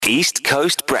East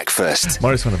Coast Breakfast.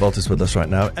 Maurice van der Walt is with us right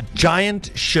now.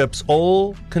 Giant ships,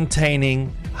 all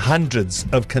containing hundreds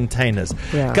of containers.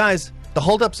 Yeah. Guys, the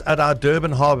holdups at our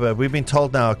Durban harbour, we've been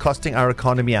told now, are costing our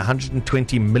economy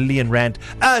 120 million rand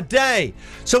a day.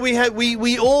 So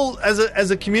we all,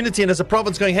 as a community and as a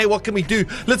province, going, hey, what can we do?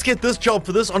 Let's get this job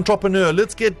for this entrepreneur.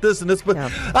 Let's get this and this.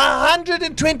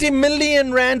 120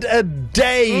 million rand a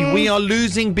day we are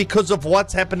losing because of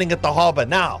what's happening at the harbour.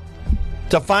 Now,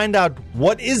 to find out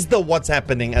what's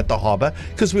happening at the harbour,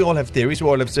 because we all have theories, we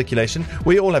all have circulation,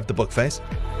 we all have the book face,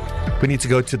 we need to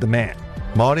go to the man,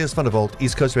 Maurice van der Walt,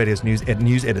 East Coast Radio's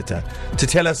news editor, to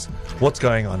tell us what's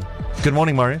going on. Good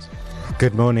morning, Maurice.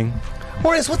 Good morning.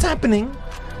 Maurice, what's happening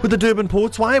with the Durban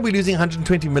ports? Why are we losing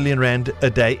 120 million rand a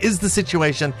day? Is the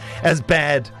situation as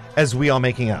bad as we are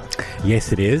making out?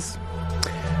 Yes, it is.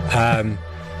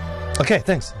 Okay,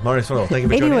 thanks, Maurice van der Walt. Thank you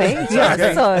for joining us.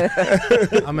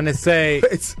 So I'm going to say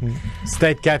it's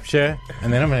state capture,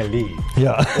 and then I'm going to leave.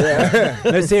 Yeah.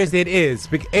 No, seriously, it is.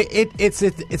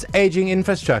 It's aging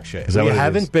infrastructure. Is that what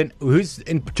it is? Who's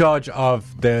in charge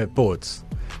of the ports?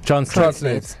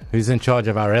 Transnet. Who's in charge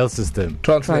of our rail system?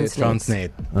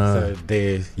 Transnet. So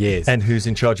yes. And who's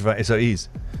in charge of our SOEs?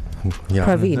 Yeah,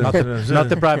 Praveen. not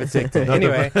the private sector.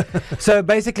 Anyway, so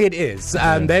basically it is.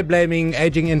 They're blaming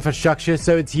aging infrastructure,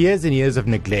 so it's years and years of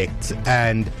neglect,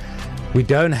 and we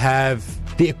don't have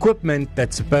the equipment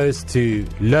that's supposed to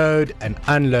load and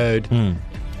unload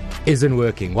isn't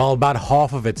working. Well, about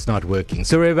half of it's not working.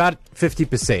 So we're about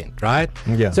 50%, right?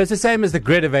 Yeah. So it's the same as the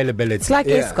grid availability. it's like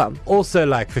Eskom. Also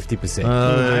like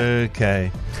 50%.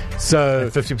 Okay. So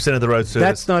 50% of the road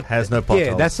service has no potholes.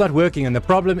 Yeah, that's not working. And the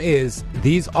problem is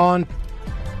these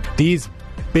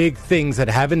big things that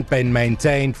haven't been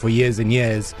maintained for years and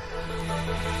years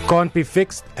can't be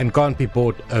fixed and can't be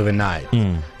bought overnight.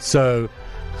 So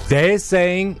they're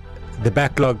saying the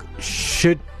backlog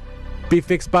should be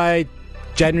fixed by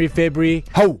January, February.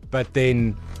 But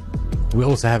then we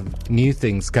also have new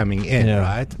things coming in,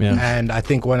 right? Yeah. And I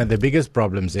think one of the biggest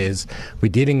problems is we're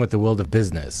dealing with the world of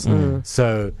business.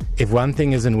 So if one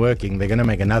thing isn't working, they're going to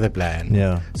make another plan.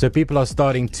 Yeah. So people are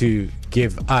starting to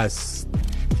give us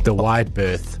the wide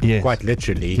berth, quite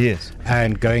literally,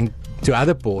 and going to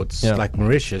other ports like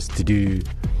Mauritius to do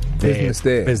their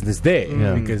business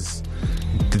there. Because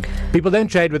people don't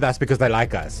trade with us because they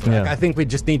like us. Like, I think we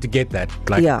just need to get that.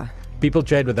 People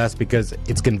trade with us because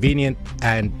it's convenient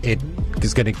and it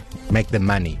is going to make them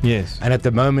money. Yes. And at the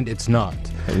moment, it's not.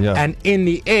 And in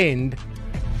the end,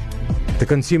 the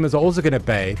consumers are also going to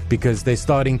pay because they're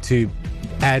starting to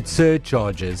add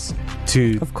surcharges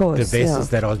to the vessels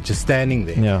that are just standing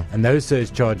there. And those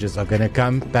surcharges are going to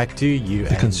come back to you,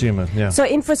 the consumer. So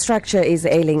infrastructure is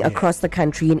ailing across the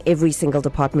country in every single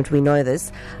department. We know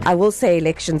this. I will say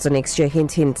elections are next year,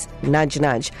 hint, hint, nudge,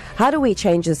 nudge. How do we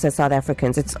change this as South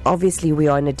Africans? It's obviously we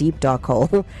are in a deep dark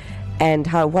hole. And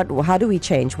how do we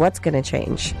change? What's going to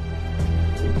change?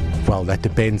 Well, that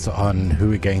depends on who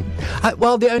we're going.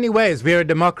 Well, the only way is we're a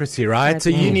democracy, right?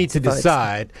 So you need to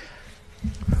decide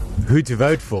who to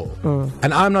vote for.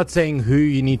 And I'm not saying who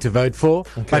you need to vote for,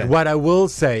 but what I will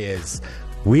say is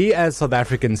we as South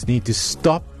Africans need to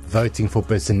stop voting for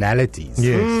personalities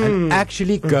and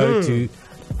actually go to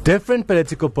different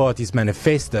political parties'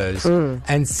 manifestos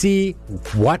and see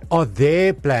what are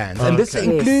their plans. And this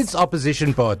includes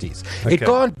opposition parties. It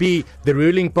can't be the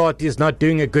ruling party is not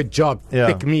doing a good job.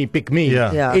 Pick me.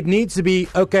 It needs to be,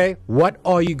 what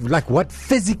are you, what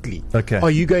physically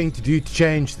are you going to do to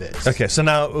change this? Okay, so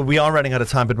now we are running out of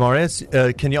time, but Maurice,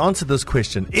 can you answer this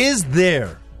question? Is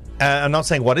there, I'm not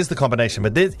saying what is the combination,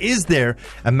 but is there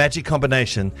a magic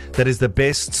combination that is the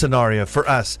best scenario for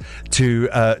us to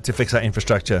fix our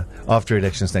infrastructure after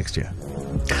elections next year?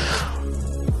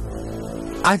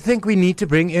 I think we need to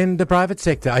bring in the private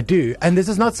sector. I do. And this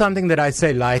is not something that I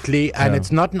say lightly, and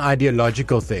it's not an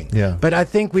ideological thing. But I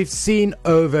think we've seen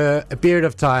over a period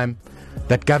of time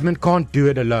that government can't do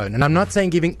it alone. And I'm not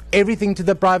saying giving everything to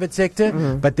the private sector,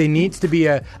 but there needs to be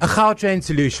a Gautrain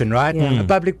solution, right? A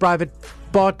public-private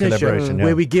partnership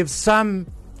where we give some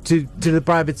to the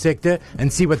private sector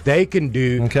and see what they can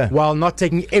do while not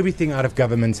taking everything out of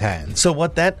government's hands. So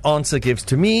what that answer gives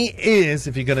to me is,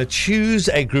 if you're going to choose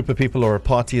a group of people or a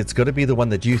party, it's got to be the one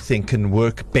that you think can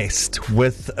work best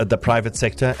with the private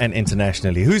sector and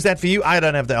internationally. Who's that for you? I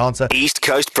don't have the answer. East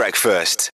Coast Breakfast.